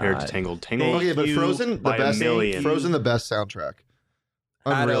garbage Oh my compared God. to Tangled. Tangled. Okay, but you Frozen, the by a best. million. Frozen, the best soundtrack.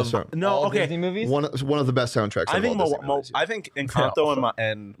 Unreal sound. No, All okay. Disney movies? One of the best soundtracks. I of think all Disney movies. I think Encanto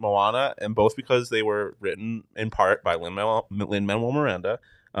and Moana, and both because they were written in part by Lin-Manuel Miranda,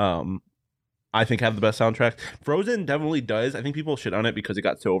 I think have the best soundtrack. Frozen definitely does. I think people shit on it because it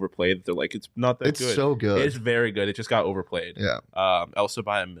got so overplayed. They're like, it's not that It's good. so good. It's very good. It just got overplayed. Yeah. Elsa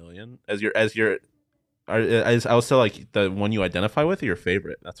by a Million is Elsa like the one you identify with or your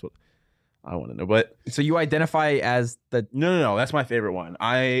favorite? That's what I want to know. But So you identify as the... no. That's my favorite one.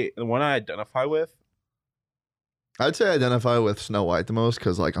 The one I identify with. I'd say I identify with Snow White the most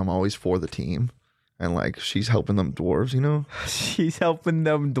because like I'm always for the team, and like she's helping them dwarves, you know. She's helping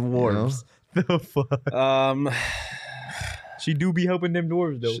them dwarves. The fuck? She do be helping them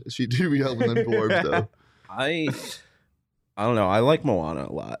dwarves, though. She do be helping them dwarves though. I don't know. I like Moana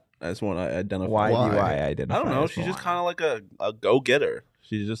a lot. That's one I identify. Why Why? do I identify I don't know. as She's just Moana? kind of like a go getter.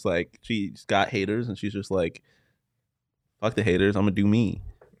 She's just like she's got haters, and she's just like, fuck the haters. I'm gonna do me.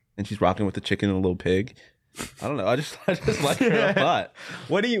 And she's rocking with the chicken and a little pig. I don't know. I just like her a lot.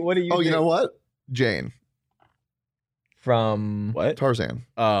 What do you Oh, you think know what? Jane, from... What? Tarzan.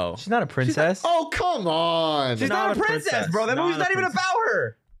 Oh, She's not a princess. Oh, come on. She's not a princess, bro. That movie's not even about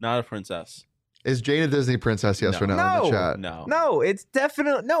her. not a princess. Is Jane a Disney princess? Yes or no? In No. the chat. No. No, it's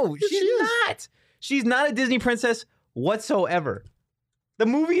definitely... No, Yes, she's she is. not. She's not a Disney princess whatsoever. The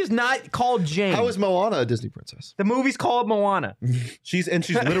movie is not called Jane. How is Moana a Disney princess? The movie's called Moana. She's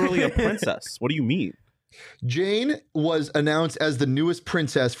literally a princess. What do you mean? Jane was announced as the newest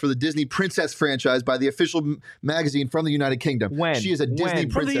princess for the Disney Princess franchise by the official magazine from the United Kingdom. When? She is a Disney When?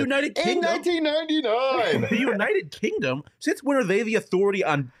 princess. From the United in Kingdom? 1999. The United Kingdom? Since when are they the authority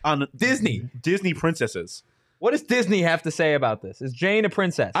on Disney princesses? What does Disney have to say about this? Is Jane a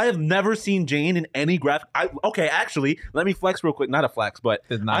princess? I have never seen Jane in any graphic. Okay, actually, let me flex real quick. Not a flex, but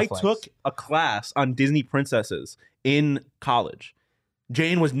It's not a I flex. took a class on Disney princesses in college.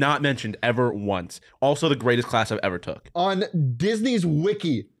 Jane was not mentioned ever once. Also, the greatest class I've ever took. On Disney's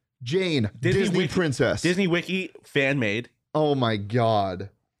wiki, Jane, Disney Wiki- princess. Disney Wiki fan made. Oh my God.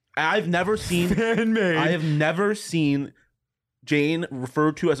 I've never seen. I have never seen Jane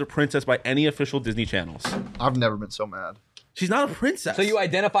referred to as a princess by any official Disney channels. I've never been so mad. She's not a princess. So you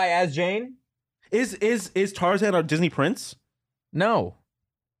identify as Jane? Is Tarzan a Disney prince? No.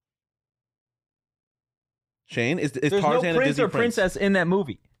 Shane, is There's Tarzan no a prince Disney or prince? princess in that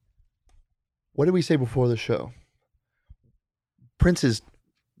movie. What did we say before the show? Princes,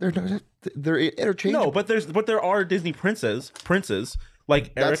 they're interchangeable. No, but there are Disney princes.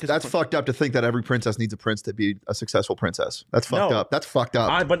 Like Eric That's fucked up to think that every princess needs a prince to be a successful princess. That's fucked up. That's fucked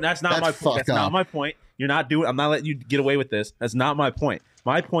up. But that's not my point. That's not my point. You're not doing. I'm not letting you get away with this. That's not my point.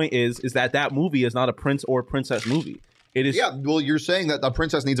 My point is that movie is not a prince or princess movie. It is. Yeah, well, you're saying that a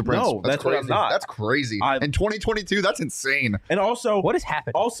princess needs a prince. No, that's what crazy. I'm not. That's crazy. In 2022, that's insane. And also, What has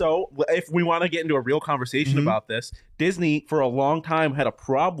happened? Also, if we want to get into a real conversation about this, Disney for a long time had a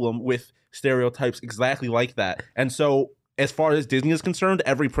problem with stereotypes exactly like that. And so, as far as Disney is concerned,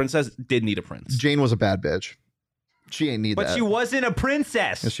 every princess did need a prince. Jane was a bad bitch. She ain't need that. But she wasn't a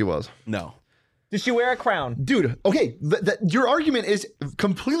princess. Yes, she was. No. Did she wear a crown? Dude, okay, your argument is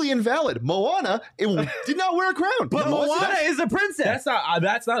completely invalid. Moana did not wear a crown. But Moana is a princess.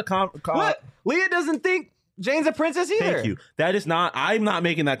 That's not a What? Leah doesn't think Jane's a princess either. Thank you. That is not. I'm not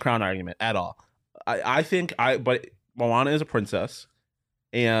making that crown argument at all. I think but Moana is a princess,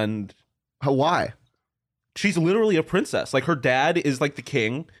 and Why? she's literally a princess. Like her dad is like the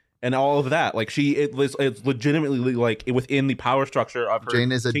king and all of that. Like it's legitimately like within the power structure of her.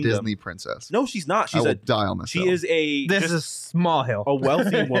 Jane is a kingdom. Disney princess. No, she's not. I She's will die on this. She hill. is a. This just is small hill. a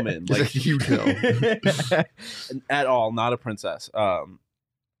wealthy woman. It's a Like huge hill. at all, not a princess.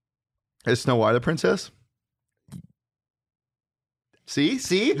 Is Snow White a princess? See?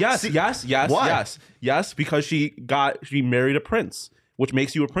 Yes, See? yes, yes. Because she married a prince, which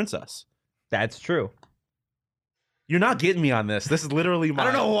makes you a princess. That's true. You're not getting me on this. This is literally my. I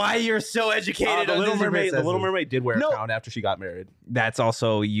don't know why you're so educated The on Little Disney Mermaid. The princesses. Little Mermaid did wear No. a crown after she got married. That's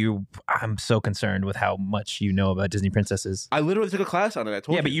also you. I'm so concerned with how much you know about Disney princesses. I literally took a class on it. I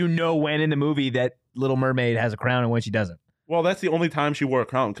told Yeah, you. but you know when in the movie that Little Mermaid has a crown and when she doesn't. Well, that's the only time she wore a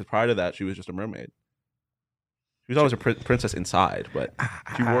crown because prior to that, she was just a mermaid. She was always a princess inside, but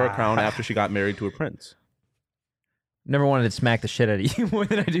she wore a crown after she got married to a prince. Never wanted to smack the shit out of you more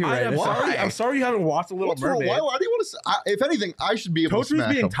than I do right I'm now. sorry. I'm sorry you haven't watched The Little What's wrong? Mermaid. Why do you want to? If anything, I should be able to Toad's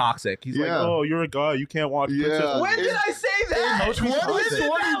smack being him. toxic. He's like, Yeah. oh, you're a guy. You can't watch Yeah. princess. When did I say that? In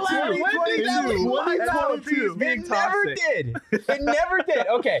 2022. It never did. It never did.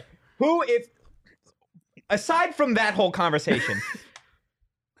 Okay. Aside from that whole conversation,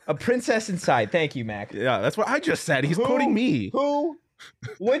 a princess inside. Thank you, Mac. Yeah, that's what I just said. He's quoting me. Who?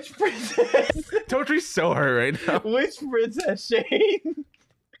 Which princess? Totry's so hurt right now. Which princess, Shane?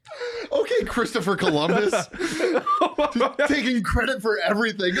 Okay, Christopher Columbus. Taking credit for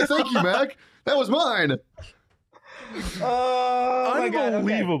everything. Thank you, Mac. That was mine. Oh my God. Okay.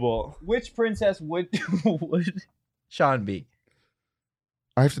 Unbelievable. Which princess would Sean be?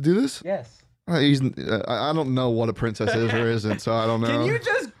 I have to do this? Yes. I don't know what a princess is or isn't, so I don't know. Can you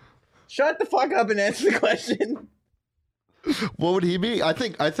just shut the fuck up and answer the question? What would he be? I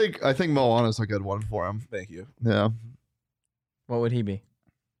think Moana's a good one for him. Thank you. Yeah. What would he be?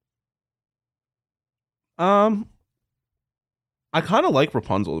 I kind of like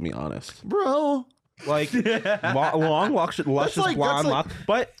Rapunzel, to be honest. Bro. Like long, luscious like- blonde that's like- lock,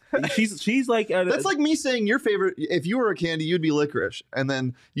 but she's like That's like me saying your favorite, if you were a candy, you'd be licorice. And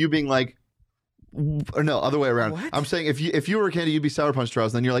then you being like, or no, other way around. What? I'm saying if you were a candy, you'd be Sour Punch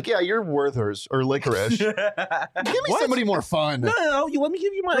Straws. Then you're like, yeah, you're Werther's or licorice. Give me somebody more fun. No. You let me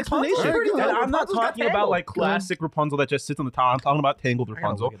give you my explanation. Rapunzel. And I'm not Rapunzel's got talking about like tangled. classic Rapunzel that just sits on the top. I'm talking about tangled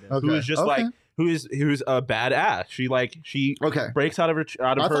Rapunzel, who is just like who's a badass. She Okay. breaks out of her.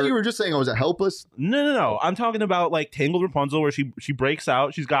 I thought you were just saying I was a helpless. No. I'm talking about like tangled Rapunzel, where she breaks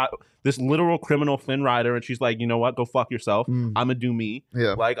out. She's got this literal criminal Flynn Rider, and she's like, you know what? Go fuck yourself. I'm gonna do me.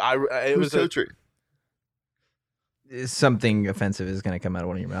 Yeah. Like it Who's was Totri? Something offensive is going to come out of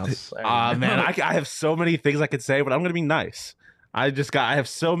one of your mouths. man, I have so many things I could say, but I'm gonna be nice. I have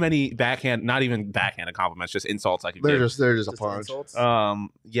so many not even backhanded compliments, just insults I could They're give. just a punch.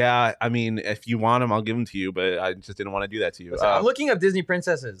 Yeah, I mean, if you want them, I'll give them to you, but I just didn't want to do that to you. I'm looking up Disney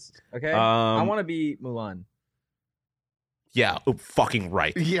princesses. Okay, I Um, want to be Mulan. Yeah, fucking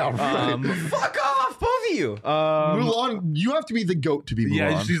right. Yeah. Right. Fuck off, both of you. Mulan, you have to be the goat to be Mulan.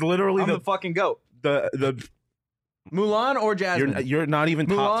 Yeah, she's literally I'm the fucking goat. the Mulan or Jasmine. you're not even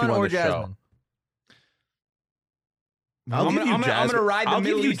top Mulan two on or the show. Jasmine. I'll give you I'm Jasmine. gonna ride the I'll give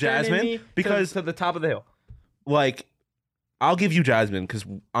Middle you Eastern in Jasmine me because to the top of the hill. like I'll give you Jasmine because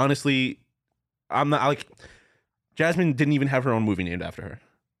honestly, I'm not like Jasmine didn't even have her own movie named after her,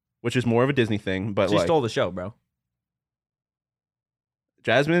 which is more of a Disney thing. But She like stole the show, bro.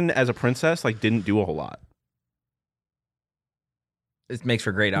 Jasmine as a princess like didn't do a whole lot. It makes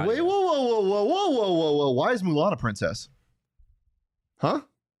for great audio. Wait, whoa. Why is Mulan a princess? Huh?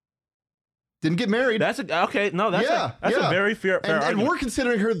 Didn't get married. That's okay. No, that's a very fair and argument. we're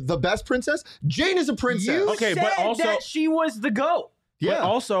considering her the best princess. Jane is a princess. You Okay, said but also- that she was the GOAT. yeah. But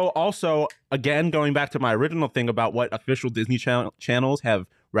also, again, going back to my original thing about what official Disney channels have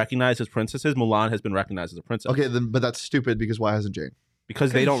recognized as princesses, Mulan has been recognized as a princess. Okay, then, but that's stupid because why hasn't Jane?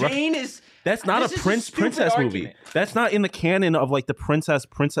 Because they don't. Jane is. That's not This a is a princess stupid movie. argument. That's not in the canon of like the princess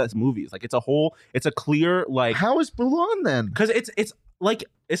movies. Like it's a clear like How is Mulan then? because it's like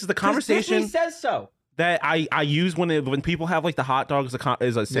this is the 'Cause conversation Disney says so. that I use when people have like the hot dog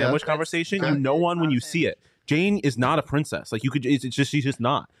as a sandwich conversation. You know one when you see it. Jane is not a princess. Like you could, it's just she's just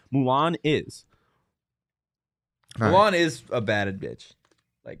not. Mulan is. All right. Mulan is a bad bitch,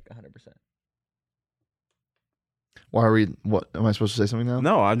 like 100%. Why are we? What am I supposed to say something now?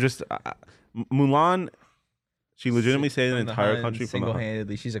 No, I'm just Mulan. She legitimately saved an entire country from the Hun.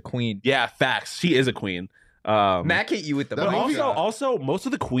 single-handedly. She's a queen. Yeah, facts. She is a queen. Mac hit you with the. That But movie- also, most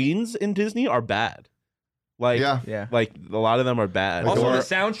of the queens in Disney are bad. Like, Yeah. like a lot of them are bad. Also, Or- the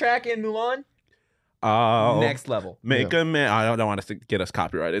soundtrack in Mulan, next level. Make a man. I don't want to get us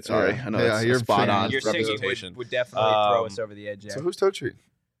copyrighted. Sorry, Yeah. I know Yeah, it's you're a spot on singing. Your singing representation. would definitely throw Um, us over the edge. Yeah. So who's Totri?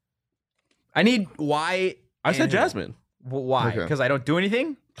 I need why. I said and who. Jasmine. Why? Okay. Because I don't do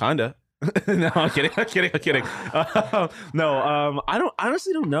anything. Kinda. No, I'm kidding. I'm kidding. No, I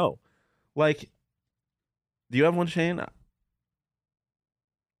honestly don't know. Like, do you have one, Shane?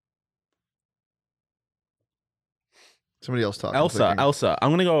 Somebody else talk. Elsa.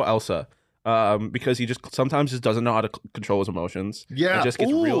 I'm gonna go Elsa. Because he just sometimes just doesn't know how to control his emotions. Yeah. And just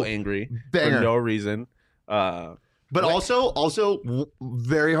gets Ooh. real angry Banger. for no reason. But also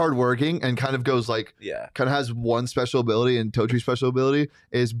very hardworking and kind of goes like, Yeah, kind of has one special ability, and Totri's special ability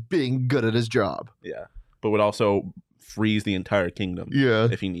is being good at his job. yeah. But would also freeze the entire kingdom Yeah.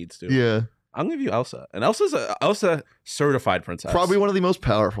 if he needs to. Yeah. I'll give you Elsa. And Elsa certified princess. Probably one of the most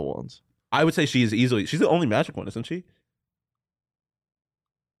powerful ones. I would say she's the only magic one, isn't she?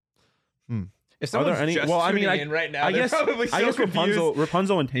 If Are there someone's any- just well, I mean, tuning I- in right now, I they're guess probably so confused.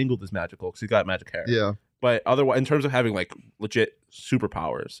 Rapunzel entangled is magical because she's got magic hair. Yeah. But otherwise, in terms of having like legit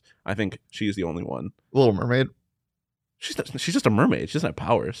superpowers, I think she's the only one. Little Mermaid. She's just a mermaid. She doesn't have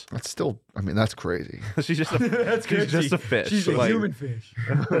powers. That's still, I mean, that's crazy. She's just a That's she's crazy. just a fish. She's a Like, human fish.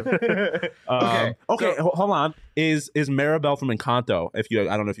 Okay. Hold on. Is Maribel from Encanto? I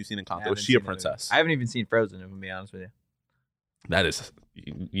don't know if you've seen Encanto. Is she a princess? I haven't even seen Frozen. If I'm being honest with you. That is.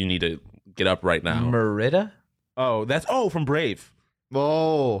 You need to get up right now. Merida. From Brave.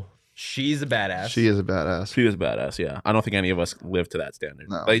 Oh, She's a badass. she is a badass. She is badass. Yeah. I don't think any of us live to that standard.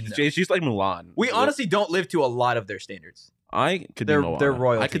 No. Like No. she's like Mulan. We honestly don't live to a lot of their standards. I could They're be Moana. they're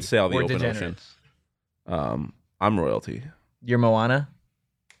royalty. I could sail the We're open degenerates. ocean. I'm royalty. You're Moana.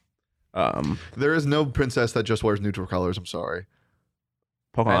 There is no princess that just wears neutral colors. I'm sorry.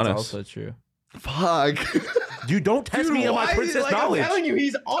 Pocahontas. That's also true. Fuck. Dude, don't test me on my princess knowledge. I'm telling you,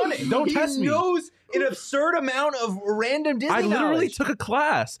 he's on it. Don't he test me. knows an absurd amount of random Disney I literally knowledge. took a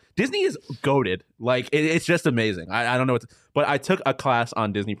class. Disney is goated. Like it's just amazing. I don't know but I took a class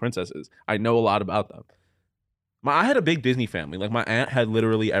on Disney princesses. I know a lot about them. I had a big Disney family. Like my aunt had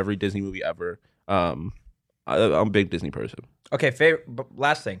literally every Disney movie ever. I'm a big Disney person. Okay, but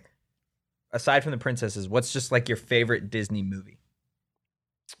last thing. Aside from the princesses, what's just like your favorite Disney movie?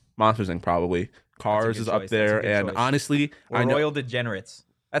 Monsters Inc. probably. Cars good is up choice. That's a there, good and choice. honestly, Or I know. Royal Degenerates.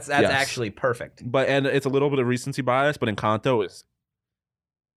 That's Yes. actually perfect. And it's a little bit of recency bias, but Encanto is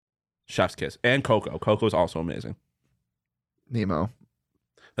chef's kiss, and Coco. Coco is also amazing. Nemo.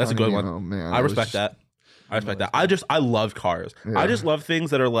 That's a good one. Nemo, man. I it was respect just- that. I respect that. I love Cars. Yeah. I just love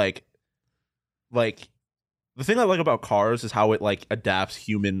things that are like the thing I like about Cars is how it like adapts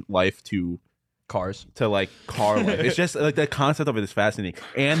human life to Cars. like car life. It's just like the concept of it is fascinating,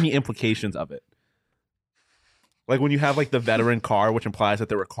 and the implications of it. Like when you have like the veteran car, which implies that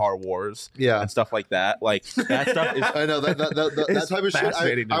there were car wars Yeah. and stuff like that. Like that stuff is I know that It's type of shit.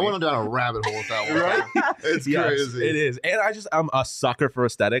 fascinating to I me. went down a rabbit hole with that one. Right? It's Yes, crazy. it is. And I'm a sucker for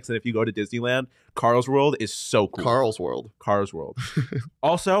aesthetics. And if you go to Disneyland, Carl's World is so cool. Carl's World. Cars World.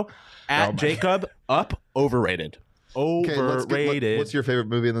 Also, at Jacob, up, overrated. Okay, Overrated. what's your favorite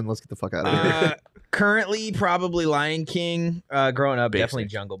movie, and then let's get the fuck out of here. Currently, probably Lion King. Growing up, Basic. definitely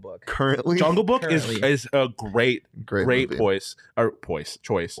Jungle Book. Currently, Jungle Book Currently. is a great great movie.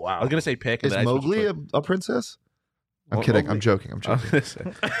 choice. Wow. I was gonna say pick. and Is then I switched Mowgli choice. a princess? I'm Well, kidding. Mowgli. I'm joking. I'm I was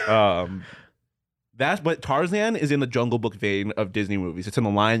joking. gonna say. But Tarzan is in the Jungle Book vein of Disney movies. It's in the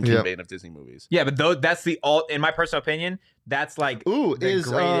Lion King Yep. vein of Disney movies. Yeah, but that's in my personal opinion, that's like Ooh, the is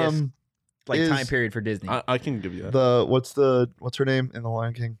greatest. like Is- time period for Disney. I can give you that. What's her name in The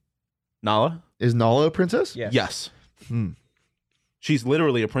Lion King? Nala? Is Nala a princess? Yes. Hmm. She's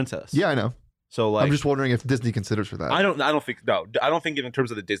literally a princess. Yeah, I know. So like, I'm just wondering if Disney considers her that. I don't think in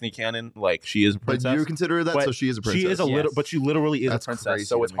terms of the Disney canon, like she is a but princess. you consider her that, But so she is a princess. She is a little, Yes. but she literally is That's a princess. crazy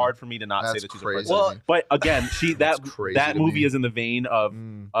So to it's me. hard for me to not say That's that she's a crazy princess. to me. But again, That's crazy that to movie me. is in the vein of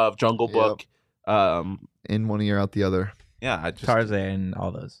Mm. Jungle Yep. Book. In one ear, out the other. Yeah, I just Tarzan,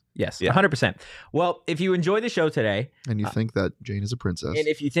 all those. Yes, Yeah. 100%. Well, if you enjoyed the show today, And you think that Jane is a princess. and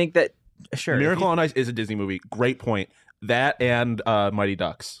if you think that, sure. if Miracle you- on Ice is a Disney movie. Great point. That and Mighty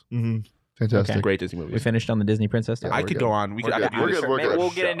Ducks, Mm-hmm. Fantastic. Okay. great Disney movies. we finished on the Disney princess stuff? Yeah, I we're could good. go on. We We're could. I good. could do We're this. good. We're Maybe good. we'll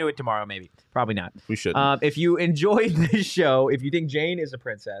get into it tomorrow, maybe. Probably not. We should. If you enjoyed this show, if you think Jane is a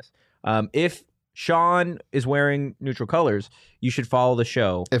princess, if Sean is wearing neutral colors, you should follow the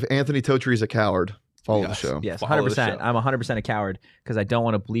show. If Anthony Totri is a coward, follow the Yes. show. Yes, Follow the 100%. show. I'm 100% a coward because I don't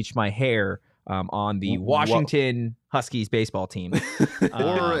want to bleach my hair on the Wha- Washington Huskies baseball team.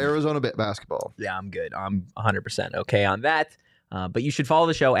 Or Arizona basketball. Yeah, I'm good. I'm 100% okay on that. But you should follow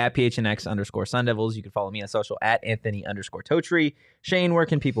the show at PHNX_Sun Devils. You can follow me on social at Anthony_Totri. Shane, where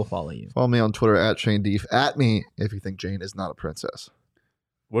can people follow you? Follow me on Twitter at Shane Deef. At me if you think Jane is not a princess.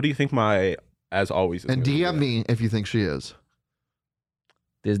 What do you think my as always? Is And gonna be? DM me if you think she is.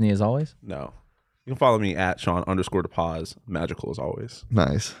 Disney as always. No, you can follow me at Sean_DePaz. Magical as always.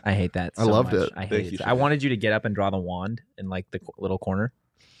 Nice. I hate that. I So loved much. it. I hate Thank it. you, I Shane. wanted you to get up and draw the wand in like the little corner.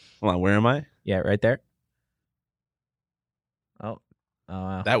 Hold on, where am I? Yeah, right there. Oh,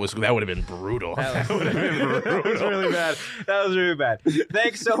 That would have been brutal. That That would have been brutal. was really bad. That was really bad.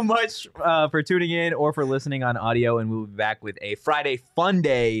 Thanks so much for tuning in or for listening on audio, and we'll be back with a Friday Fun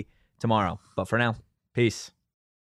Day tomorrow. But for now, peace.